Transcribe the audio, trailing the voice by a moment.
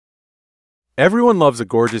Everyone loves a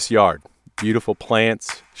gorgeous yard, beautiful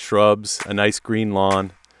plants, shrubs, a nice green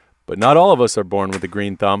lawn, but not all of us are born with a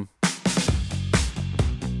green thumb.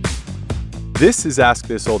 This is Ask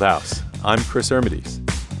This Old House. I'm Chris Ermides.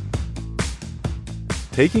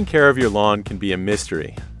 Taking care of your lawn can be a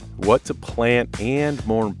mystery. What to plant and,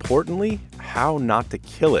 more importantly, how not to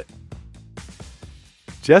kill it.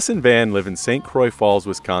 Jess and Van live in St. Croix Falls,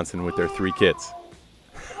 Wisconsin with their 3 kids,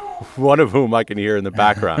 one of whom I can hear in the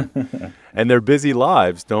background. And their busy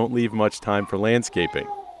lives don't leave much time for landscaping.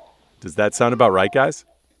 Does that sound about right, guys?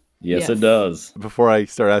 Yes, it does. Before I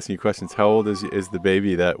start asking you questions, how old is the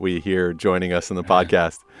baby that we hear joining us in the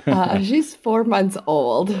podcast? She's 4 months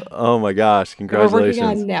old. Oh my gosh, congratulations. We're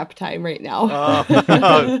working on nap time right now.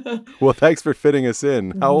 Well, thanks for fitting us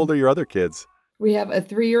in. How old are your other kids? We have a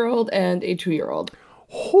 3-year-old and a 2-year-old.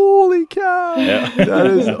 Holy cow. Yeah. That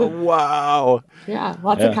is, wow. Yeah,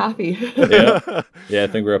 lots of coffee. Yeah, I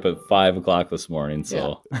think we're up at 5 o'clock this morning,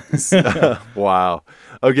 so. Yeah. Wow.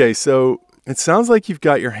 Okay, so it sounds like you've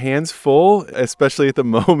got your hands full, especially at the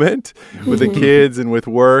moment, with the kids and with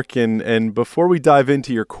work. And before we dive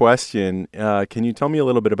into your question, can you tell me a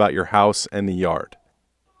little bit about your house and the yard?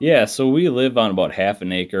 Yeah, so we live on about half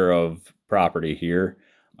an acre of property here.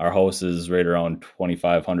 Our house is right around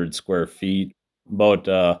 2,500 square feet. About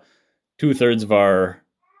 2/3 of our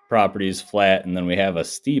property is flat, and then we have a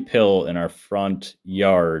steep hill in our front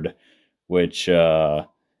yard, which it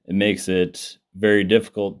makes it very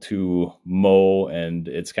difficult to mow, and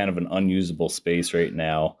it's kind of an unusable space right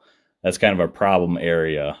now. That's kind of a problem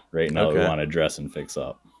area right now that we want to address and fix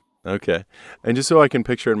up. Okay. And just so I can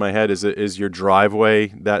picture in my head, is your driveway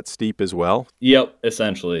that steep as well? Yep,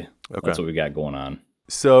 essentially. Okay. That's what we got going on.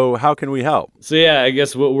 So how can we help? So yeah, I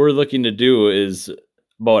guess what we're looking to do is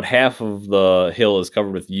about half of the hill is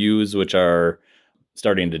covered with yews, which are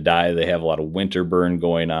starting to die. They have a lot of winter burn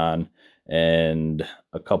going on, and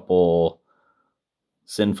a couple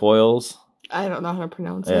cinfoils. I don't know how to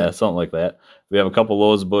pronounce it. Yeah, something like that. We have a couple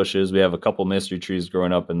rose bushes. We have a couple mystery trees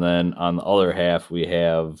growing up, and then on the other half, we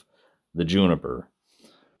have the juniper.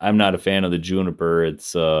 I'm not a fan of the juniper.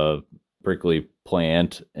 It's a prickly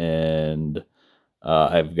plant, and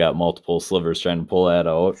I've got multiple slivers trying to pull that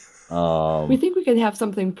out. We think we could have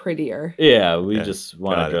something prettier. Yeah, we just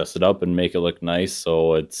want to dress it up and make it look nice,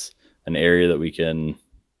 so it's an area that we can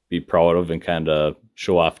be proud of and kind of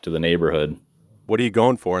show off to the neighborhood. What are you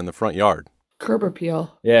going for in the front yard? Curb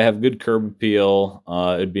appeal. Yeah, have good curb appeal.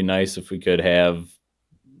 It'd be nice if we could have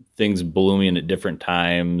things blooming at different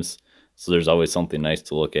times, so there's always something nice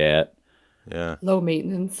to look at. Yeah. Low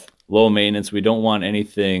maintenance. Low maintenance. We don't want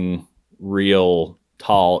anything real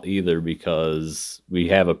tall either, because we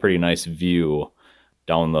have a pretty nice view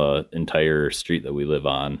down the entire street that we live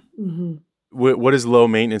on. Mm-hmm. What does low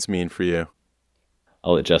maintenance mean for you?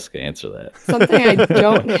 I'll let Jessica answer that. Something I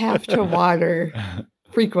don't have to water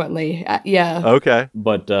frequently. Yeah. Okay.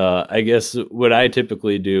 But I guess what I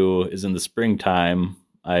typically do is in the springtime,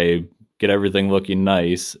 I get everything looking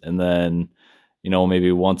nice, and then,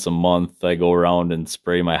 maybe once a month I go around and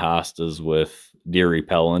spray my hostas with deer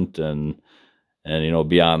repellent, and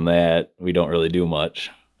beyond that, we don't really do much.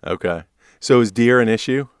 Okay. So is deer an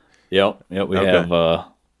issue? Yep. We have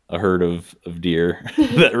a herd of deer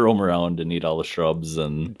that roam around and eat all the shrubs.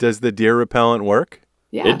 And does the deer repellent work?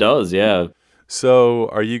 Yeah. It does, yeah. So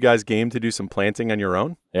are you guys game to do some planting on your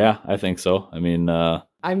own? Yeah, I think so. I mean,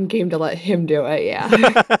 I'm game to let him do it,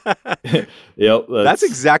 yeah. Yep. That's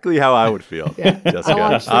exactly how I would feel. Yeah.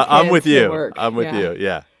 Jessica. I'm with you. I'm with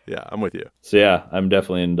you. Yeah, I'm with you. So yeah, I'm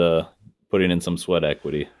definitely into putting in some sweat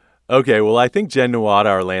equity. Okay, well, I think Jen Nuada,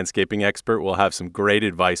 our landscaping expert, will have some great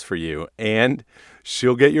advice for you, and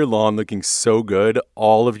she'll get your lawn looking so good,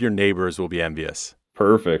 all of your neighbors will be envious.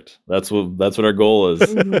 Perfect. That's what our goal is.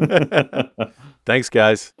 Thanks,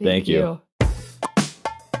 guys. Thank you.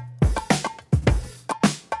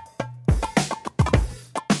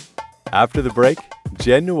 After the break,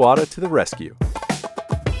 Jen Nuada to the rescue.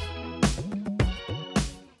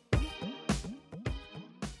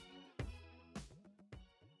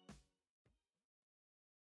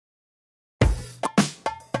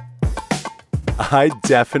 I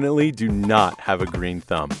definitely do not have a green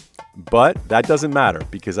thumb. But that doesn't matter,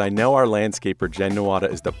 because I know our landscaper, Jen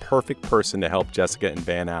Nuada, is the perfect person to help Jessica and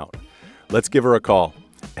Van out. Let's give her a call.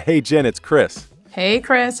 Hey, Jen, it's Chris. Hey,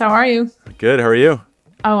 Chris. How are you? Good. How are you?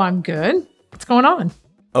 Oh, I'm good. What's going on?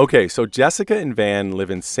 Okay, so Jessica and Van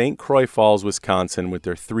live in St. Croix Falls, Wisconsin with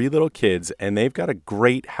their 3 little kids, and they've got a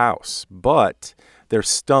great house, but they're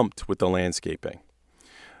stumped with the landscaping.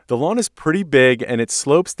 The lawn is pretty big, and it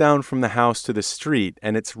slopes down from the house to the street,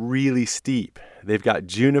 and it's really steep. They've got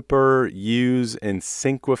juniper, yews, and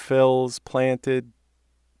cinquefoils planted.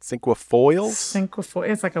 Cinquefoils? Cinquefoil.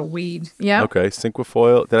 It's like a weed. Yeah. Okay,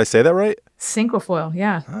 cinquefoil. Did I say that right? Cinquefoil.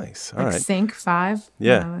 Yeah. Nice. All Like right. Cinq, 5.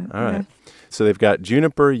 Yeah. All right. So they've got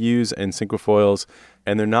juniper, yews, and cinquefoils,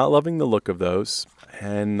 and they're not loving the look of those,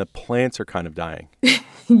 and the plants are kind of dying.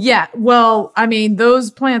 Yeah. Well, I mean, those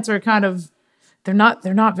plants are kind of they're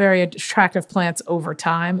not very attractive plants over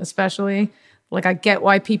time, especially. Like I get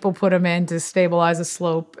why people put them in to stabilize a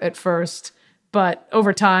slope at first, but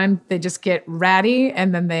over time they just get ratty,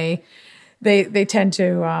 and then they tend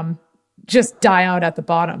to just die out at the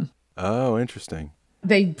bottom. Oh, interesting.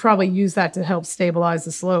 They probably use that to help stabilize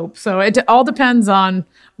the slope. So it all depends on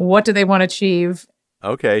what do they want to achieve.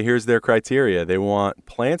 Okay, here's their criteria. They want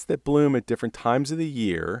plants that bloom at different times of the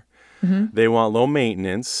year. They want low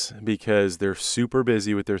maintenance because they're super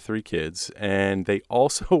busy with their 3 kids. And they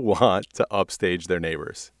also want to upstage their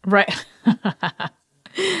neighbors. Right.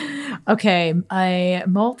 Okay, a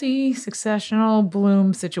multi-successional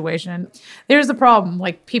bloom situation. There's the problem.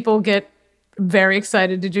 Like people get very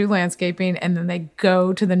excited to do landscaping, and then they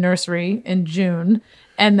go to the nursery in June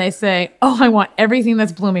and they say, "Oh, I want everything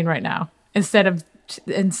that's blooming right now." Instead of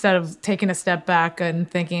taking a step back and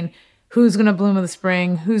thinking, who's going to bloom in the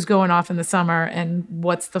spring, who's going off in the summer, and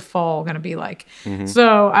what's the fall going to be like.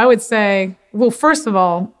 So I would say, well, first of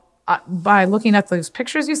all, by looking at those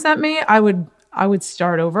pictures you sent me, I would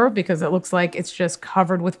start over because it looks like it's just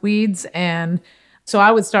covered with weeds. And so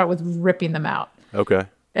I would start with ripping them out. Okay.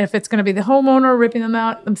 If it's going to be the homeowner ripping them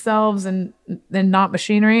out themselves and then not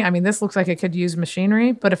machinery, I mean, this looks like it could use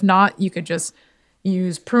machinery, but if not, you could just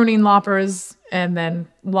use pruning loppers and then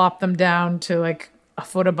lop them down to like a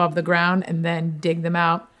foot above the ground and then dig them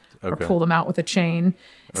out or Okay. pull them out with a chain.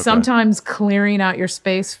 Sometimes clearing out your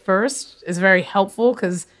space first is very helpful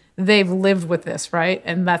because they've lived with this, right?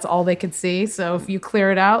 And that's all they could see. So if you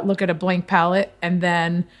clear it out, look at a blank palette, and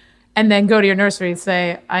then go to your nursery and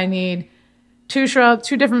say, I need 2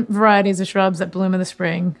 different varieties of shrubs that bloom in the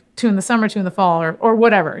spring, 2 in the summer, 2 in the fall, or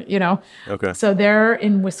whatever, Okay. So they're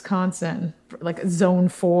in Wisconsin, like zone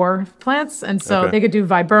 4 plants. And so Okay. they could do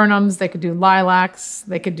viburnums, they could do lilacs,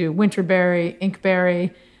 they could do winterberry,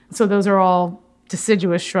 inkberry. So those are all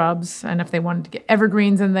deciduous shrubs. And if they wanted to get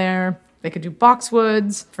evergreens in there, they could do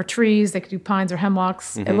boxwoods for trees. They could do pines or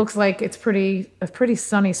hemlocks. It looks like it's a pretty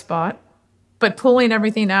sunny spot. But pulling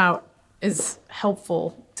everything out is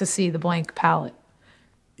helpful to see the blank palette.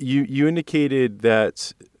 You indicated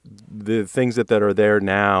that the things that are there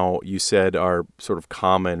now, you said, are sort of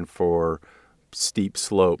common for steep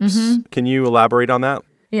slopes. Can you elaborate on that?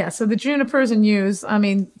 Yeah, so the junipers and yews, I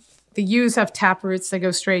mean, the yews have tap roots that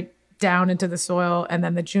go straight down into the soil, and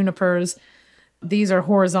then the junipers, these are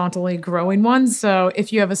horizontally growing ones. So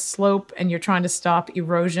if you have a slope and you're trying to stop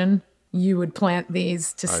erosion, you would plant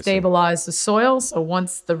these to stabilize the soil. So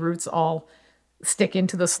once the roots all stick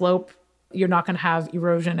into the slope, you're not going to have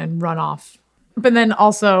erosion and runoff. But then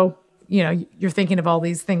also, you're thinking of all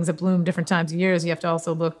these things that bloom different times of years. You have to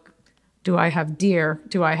also look, do I have deer?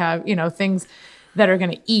 Do I have, things that are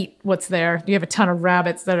going to eat what's there? Do you have a ton of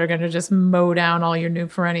rabbits that are going to just mow down all your new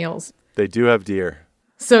perennials? They do have deer.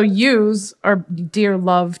 So deer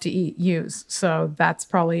love to eat yews. So that's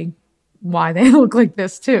probably why they look like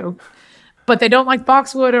this too. But they don't like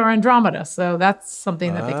boxwood or Andromeda. So that's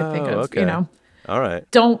something that they could think of, okay. All right.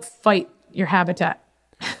 Don't fight your habitat.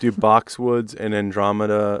 Do boxwoods and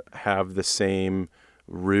Andromeda have the same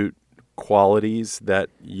root qualities that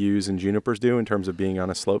yews and junipers do in terms of being on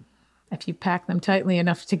a slope? If you pack them tightly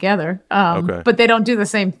enough together. Okay. But they don't do the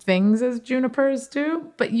same things as junipers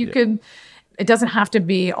do. But you could, it doesn't have to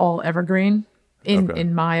be all evergreen,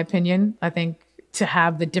 in my opinion. I think to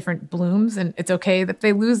have the different blooms, and it's okay that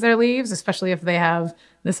they lose their leaves, especially if they have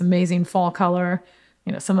this amazing fall color.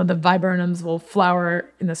 Some of the viburnums will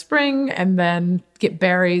flower in the spring and then get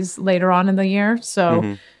berries later on in the year.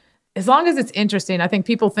 So as long as it's interesting, I think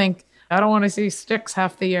people think, I don't want to see sticks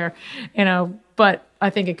half the year, but I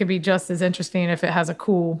think it could be just as interesting if it has a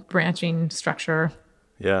cool branching structure,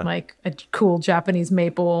 like a cool Japanese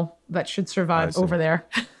maple that should survive over there.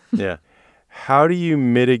 Yeah. How do you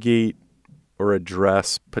mitigate or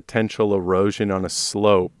address potential erosion on a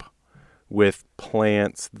slope with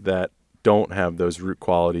plants that don't have those root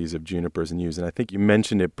qualities of junipers and yews? And I think you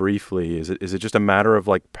mentioned it briefly. Is it just a matter of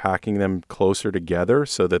like packing them closer together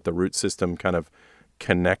so that the root system kind of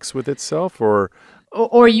connects with itself, or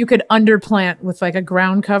you could underplant with like a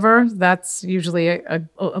ground cover. That's usually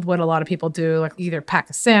what a lot of people do, like either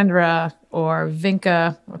Pachysandra or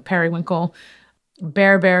Vinca or periwinkle.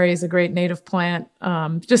 Bearberry is a great native plant.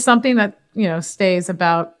 Just something that, stays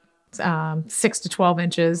about 6 to 12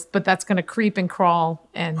 inches, but that's going to creep and crawl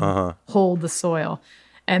and hold the soil.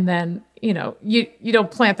 And then, you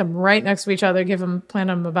don't plant them right next to each other, plant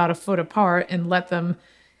them about a foot apart and let them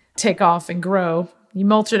take off and grow. You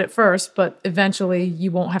mulch it at first, but eventually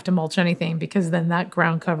you won't have to mulch anything because then that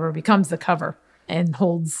ground cover becomes the cover and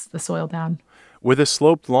holds the soil down. With a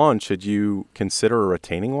sloped lawn, should you consider a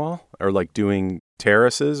retaining wall or like doing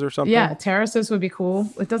terraces or something? Yeah, terraces would be cool.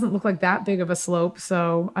 It doesn't look like that big of a slope.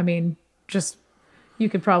 So, you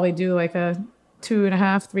could probably do like a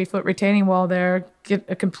 2.5, 3 foot retaining wall there, get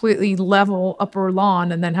a completely level upper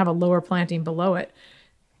lawn and then have a lower planting below it.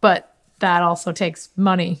 But that also takes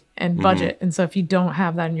money and budget. And so if you don't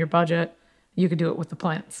have that in your budget, you could do it with the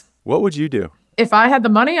plants. What would you do? If I had the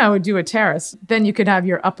money, I would do a terrace. Then you could have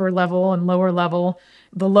your upper level and lower level.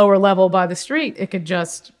 The lower level by the street, it could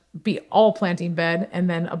just be all planting bed. And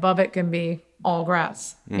then above it can be all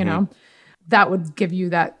grass, That would give you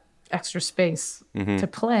that extra space to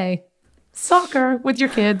play soccer with your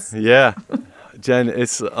kids. Yeah. Jen,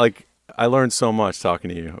 it's like I learned so much talking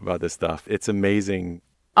to you about this stuff. It's amazing.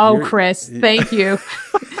 Oh, Chris, thank you.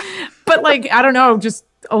 But I don't know, just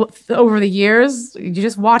over the years, you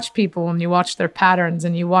just watch people and you watch their patterns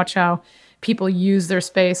and you watch how people use their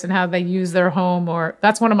space and how they use their home. Or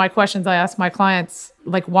that's one of my questions I ask my clients,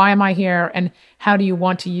 why am I here? And how do you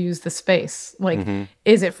want to use the space?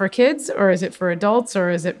 Is it for kids or is it for adults or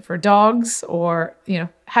is it for dogs? Or,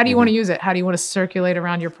 how do you want to use it? How do you want to circulate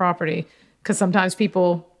around your property? Because sometimes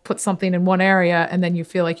people put something in one area and then you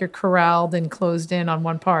feel like you're corralled and closed in on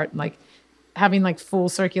one part. Having full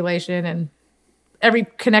circulation and every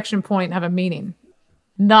connection point have a meaning.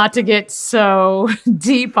 Not to get so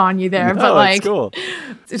deep on you there, but it's cool.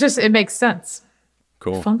 It makes sense.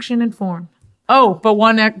 Cool. Function and form. Oh, but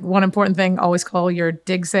one important thing, always call your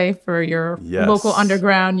dig safe or your local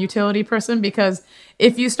underground utility person, because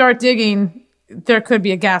if you start digging, there could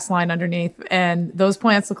be a gas line underneath and those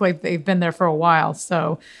plants look like they've been there for a while.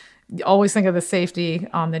 So always think of the safety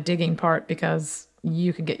on the digging part because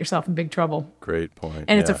you can get yourself in big trouble. Great point.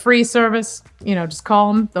 And it's a free service. Just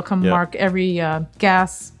call them. They'll come mark every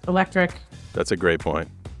gas, electric. That's a great point.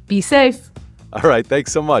 Be safe. All right.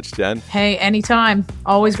 Thanks so much, Jen. Hey, anytime.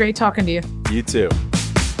 Always great talking to you. You too.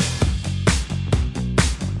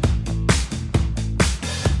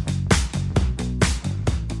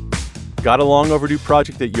 Got a long overdue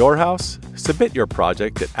project at your house? Submit your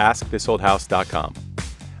project at askthisoldhouse.com.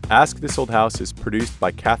 Ask This Old House is produced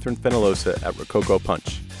by Catherine Fenolosa at Rococo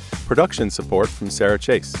Punch. Production support from Sarah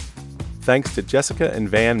Chase. Thanks to Jessica and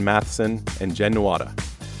Van Matheson and Jen Nuada.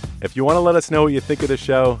 If you want to let us know what you think of the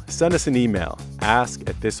show, send us an email,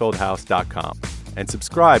 ask@thisoldhouse.com, and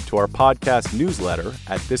subscribe to our podcast newsletter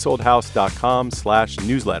at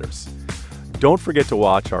thisoldhouse.com/newsletters. Don't forget to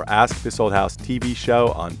watch our Ask This Old House TV show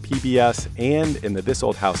on PBS and in the This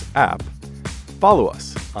Old House app. Follow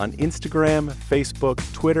us on Instagram, Facebook,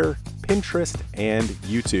 Twitter, Pinterest, and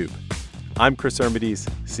YouTube. I'm Chris Ermides.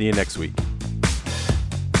 See you next week.